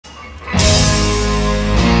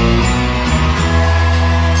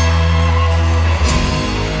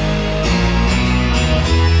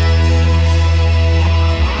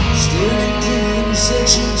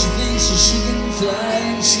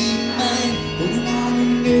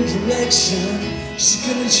direction. She's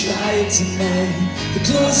gonna try it tonight. The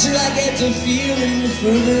closer I get to feeling, the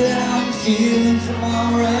further I'm feeling from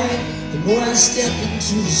alright. The more I step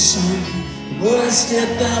into the sun, the more I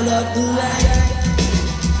step out of the light.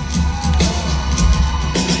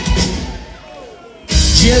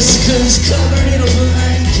 Jessica's covered in a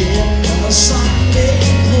blanket on a Sunday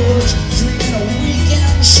porch, drinking a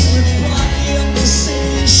weekend. She replied in the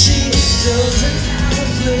city. She doesn't have a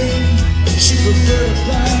flame. She preferred to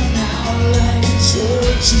burn out like a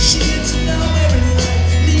torch. If she gets to know every night,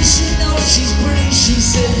 at least she knows she's pretty. She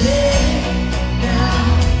said, hey, now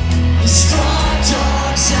the straw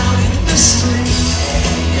dogs out in the street.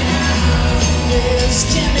 Hey, now there's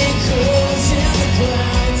chemicals in the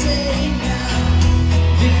clouds. Hey, now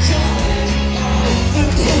they're calling all the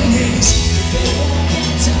police. They won't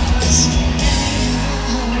get to us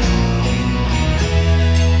anyhow.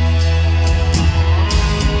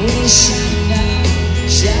 When it's shining now,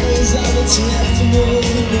 shadows are what's left of all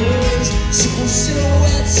the noise. Simple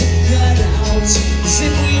silhouettes and cutouts, as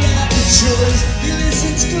if we have the choice. He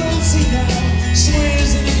listens closely now,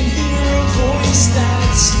 swears that he can hear a voice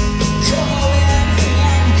that's calling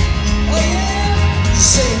him. Oh yeah,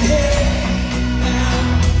 saying hey,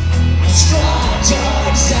 now straw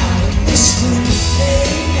dogs out in the street.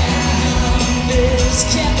 Hey now, there's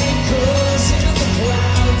chemicals in the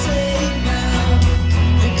clouds. Hey now,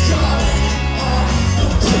 they're calling all the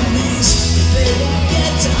police, but they won't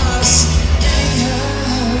get to us anyhow.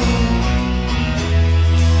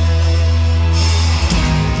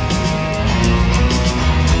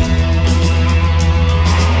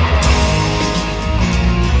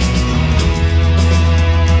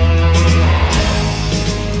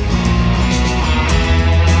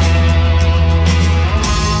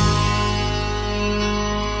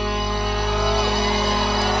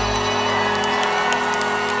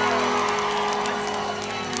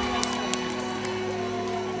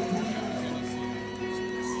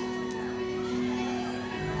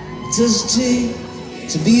 What does it take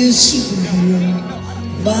to be a superhero?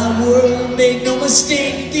 My world, make no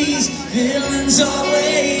mistake, these villains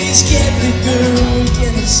always get bigger. We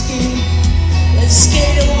can escape, let's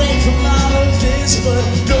skate away from all of this, but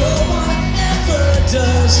no one ever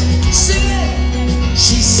does. Sing it,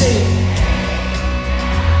 she said.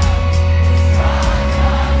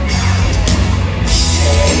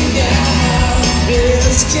 Hey now,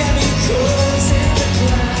 there's